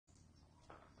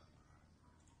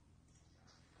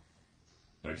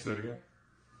Did I say it again?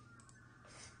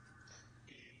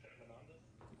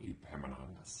 Epaminondas.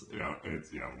 Epaminondas. Yeah,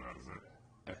 it's, yeah, I don't know how to say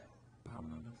it.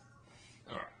 Epaminondas.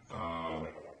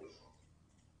 Alright.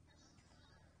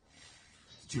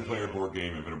 It's a two-player board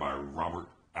game invented by Robert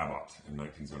Abbott in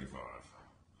 1975.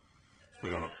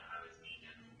 Played on a...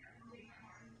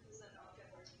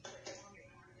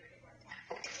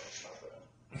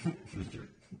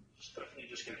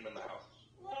 Just get him in the house.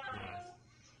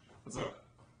 What's up?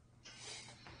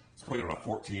 It's played on a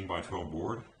 14 by 12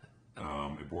 board.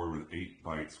 A board with 8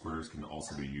 by 8 squares can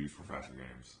also be used for faster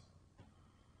games.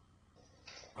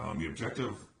 The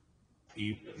objective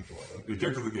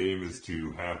of the game is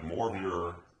to have more of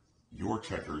your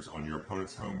checkers on your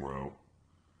opponent's home row,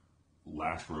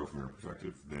 last row from your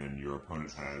perspective, than your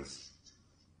opponent has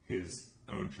his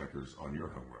own checkers on your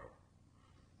home row,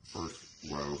 first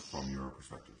row from your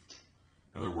perspective.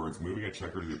 In other words, moving a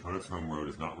checker to the opponent's home row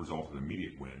does not result in an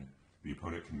immediate win. The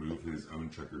opponent can move his own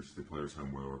checkers to the player's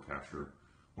home row or capture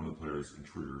one of the player's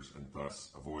intruders and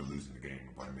thus avoid losing the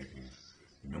game by making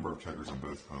the number of checkers on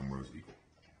both home rows equal.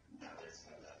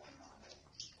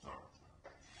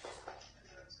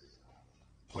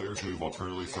 Players move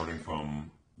alternately starting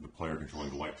from the player controlling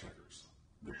the light checkers.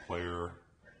 The player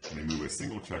may move a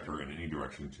single checker in any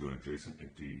direction to an adjacent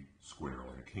empty square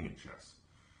like a king in chess.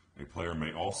 A player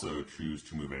may also choose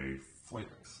to move a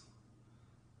phalanx.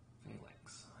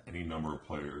 Any number of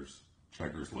players'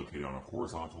 checkers located on a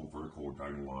horizontal, vertical, or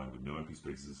diagonal line with no empty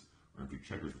spaces or empty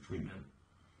checkers between them.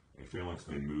 A phalanx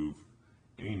may move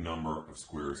any number of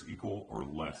squares equal or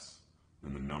less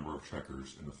than the number of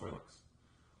checkers in the phalanx.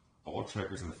 All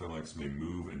checkers in the phalanx may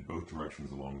move in both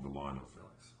directions along the line of the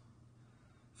phalanx.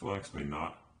 Phalanx may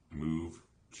not move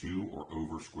to or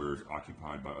over squares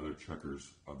occupied by other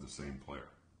checkers of the same player.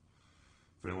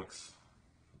 Phalanx,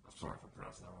 I'm sorry if I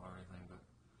pronounced that wrong or anything, but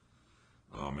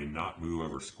may not move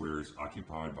over squares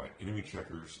occupied by enemy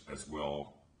checkers as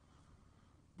well,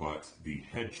 but the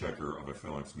head checker of a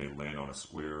phalanx may land on a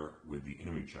square with the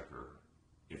enemy checker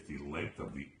if the length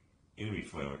of the enemy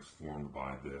phalanx formed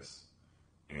by this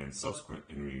and subsequent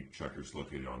enemy checkers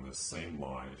located on this same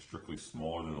line is strictly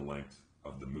smaller than the length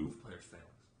of the moved player's phalanx.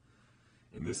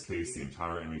 In this case, the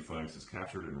entire enemy phalanx is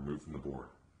captured and removed from the board.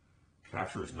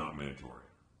 Capture is not mandatory.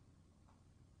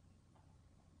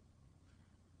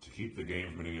 To keep the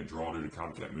game from being a draw due to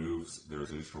copycat moves, there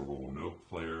is an additional rule. No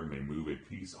player may move a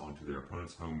piece onto their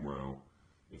opponent's home row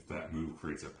if that move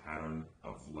creates a pattern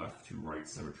of left to right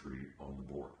symmetry on the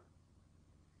board.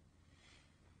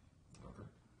 Okay.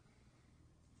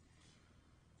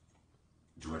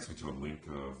 Directs me to a link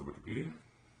of the Wikipedia.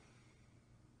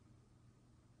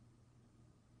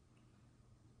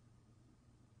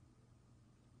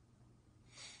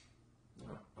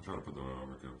 I'll try to put the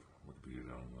link of Wikipedia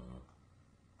down.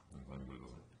 But it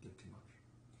doesn't get too much.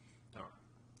 Alright,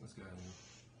 let's go ahead and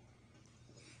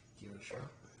give it a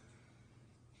shot.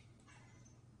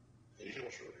 You can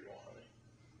watch whatever you want, honey.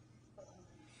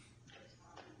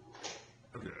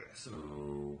 Okay, so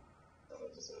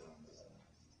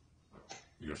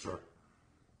you gonna start?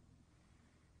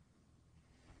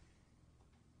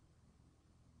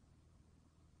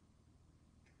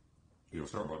 You have a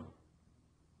start button?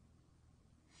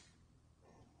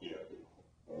 Yeah.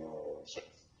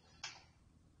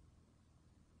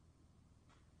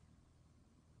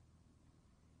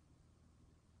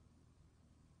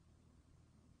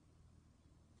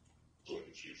 So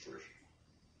it's you first.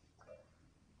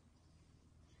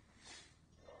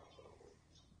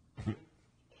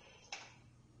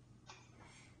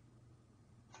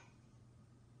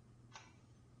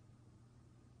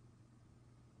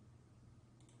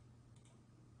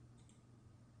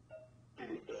 You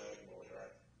move diagonally,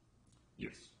 right?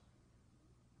 Yes.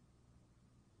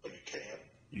 But you can.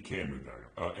 You can move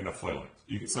diagonal in a phalanx.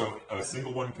 So a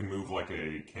single one can move like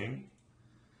a king,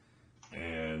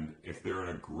 and if they're in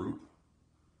a group,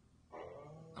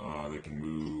 they can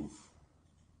move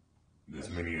as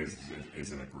many as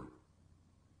in a group.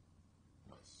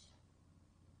 Nice.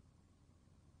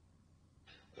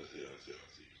 I see.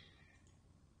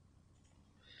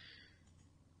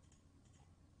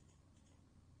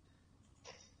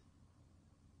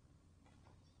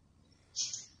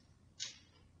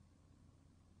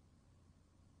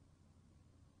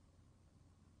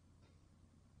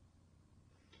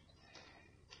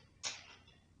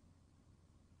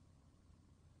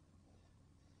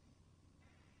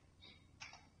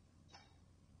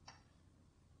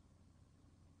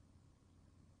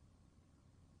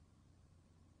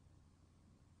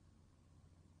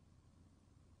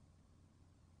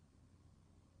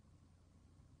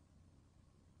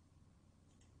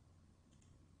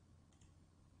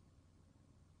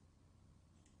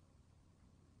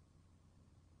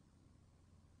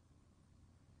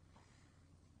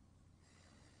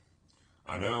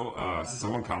 I know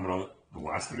someone commented on the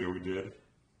last video we did,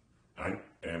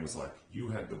 and was like, "You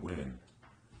had to win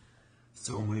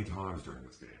so many times during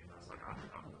this game." And I was like, "I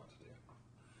don't know what to do."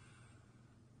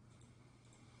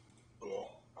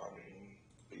 Well, I mean,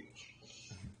 each.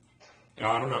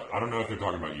 Yeah, I don't know. I don't know if they're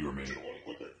talking about you or me. You don't want to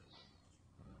quit it.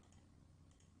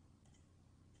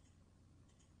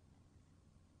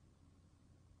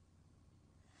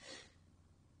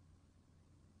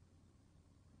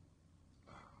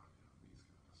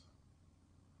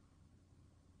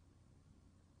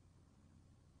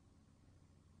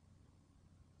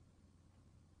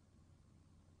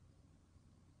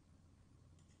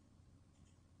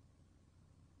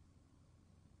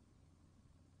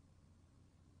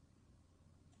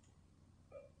 These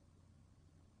guys.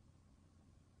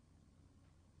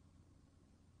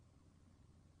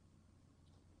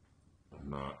 I'm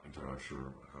not entirely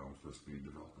sure how I'm supposed to be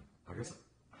developing. I guess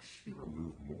I should be able to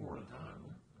move more at a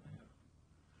time.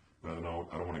 But no,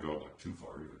 I don't want to go like too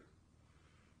far either.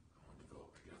 I want to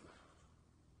develop together.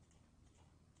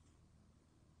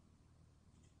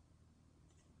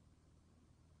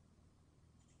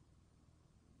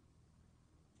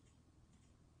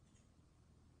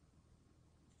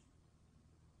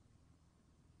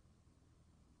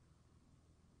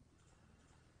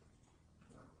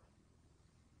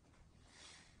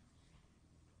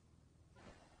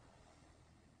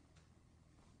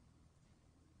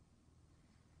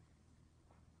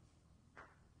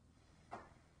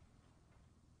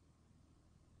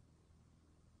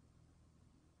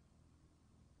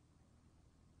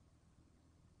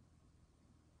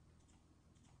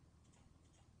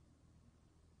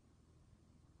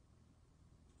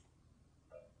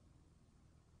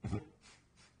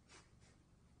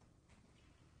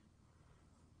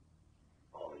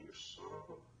 Oh, you son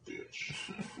of a bitch.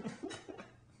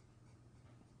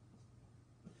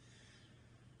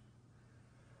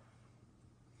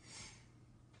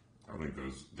 I think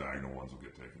those diagonal ones will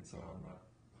get taken, so I'm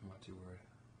not too worried.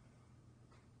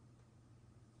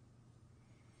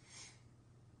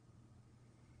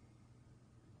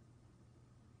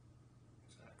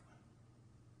 Exactly.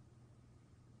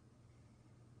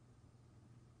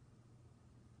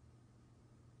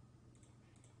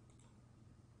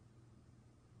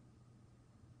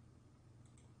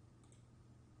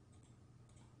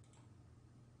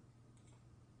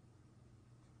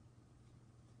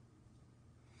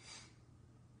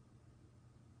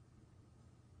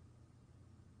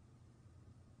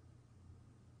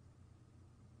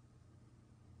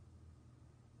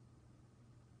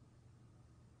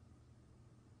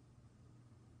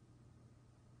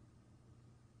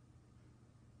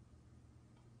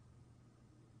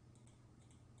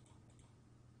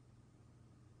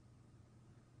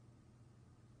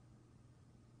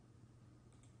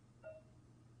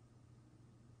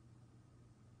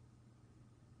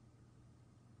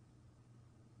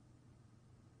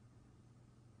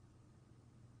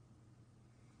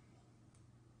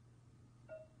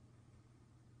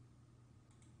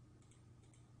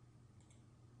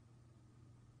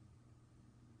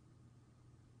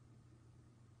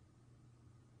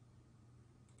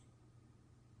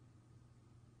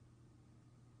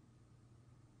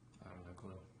 I have no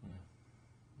clue.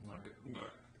 Not good.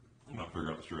 I'm not figuring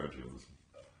out the strategy of this.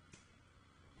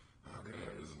 Okay,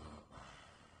 it is not.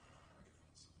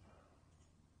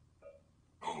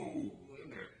 Oh,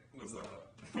 okay. What's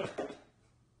that?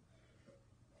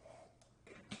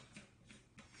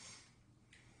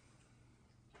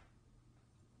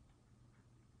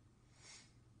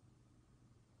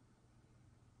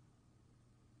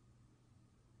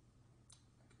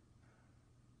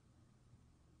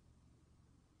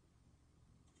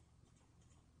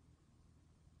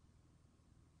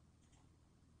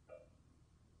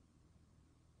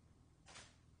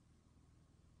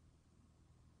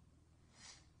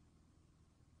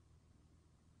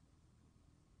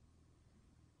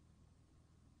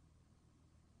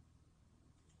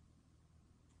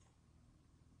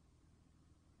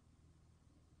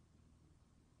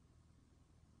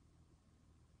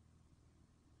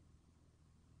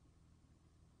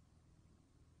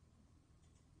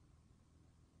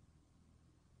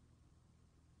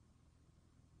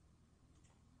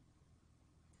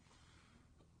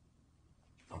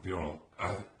 I'm feeling,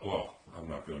 I'm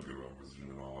not feeling good about my position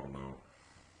at all. I don't know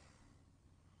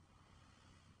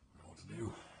what to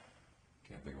do.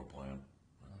 Can't think of a plan.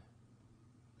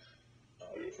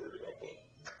 I'll go figure it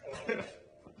out,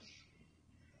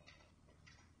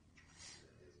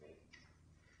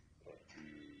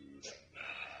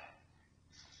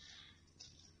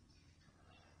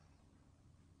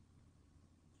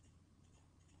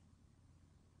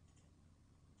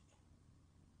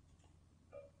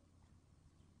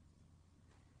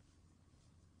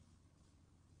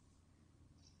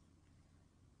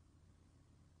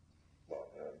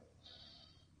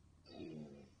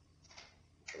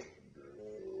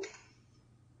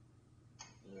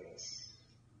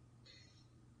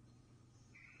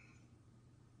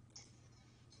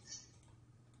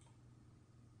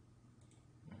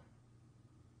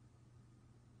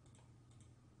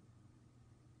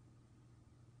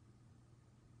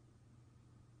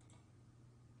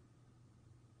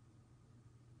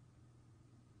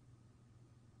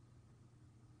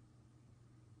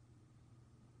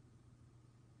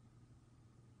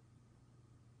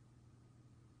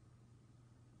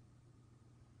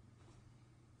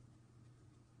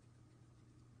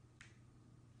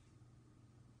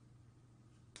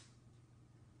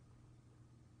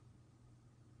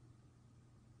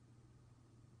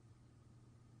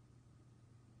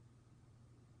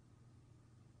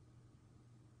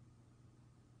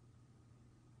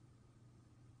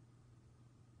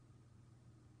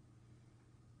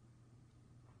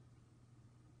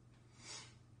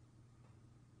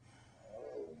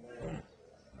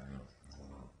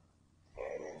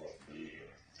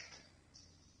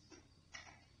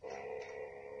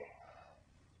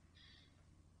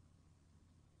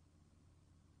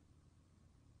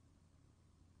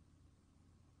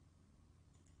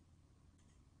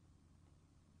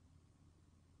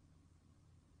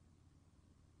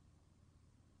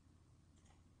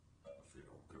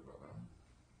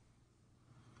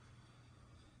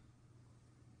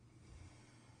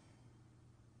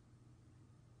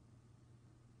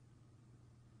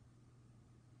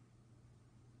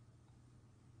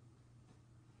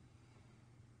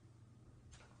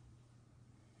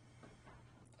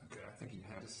 think you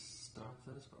had to stop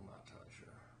this, but I'm not entirely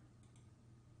sure.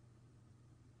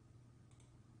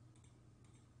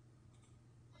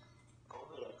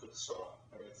 Probably I could stop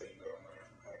anything down there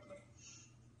from happening.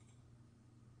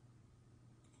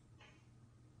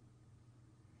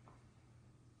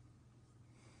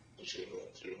 Just gonna go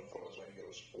through and follow as many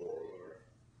goes forward.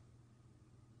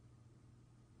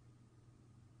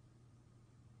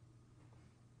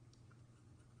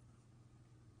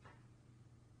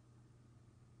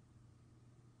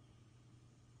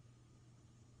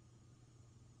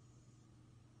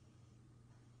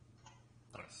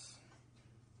 Nice.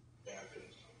 Yeah,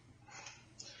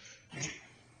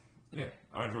 Yeah,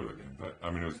 I enjoyed that game. But,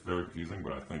 I mean, it was very confusing,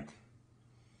 but I think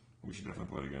we should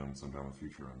definitely play it again sometime in the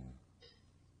future. And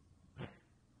yeah,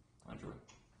 I enjoyed it.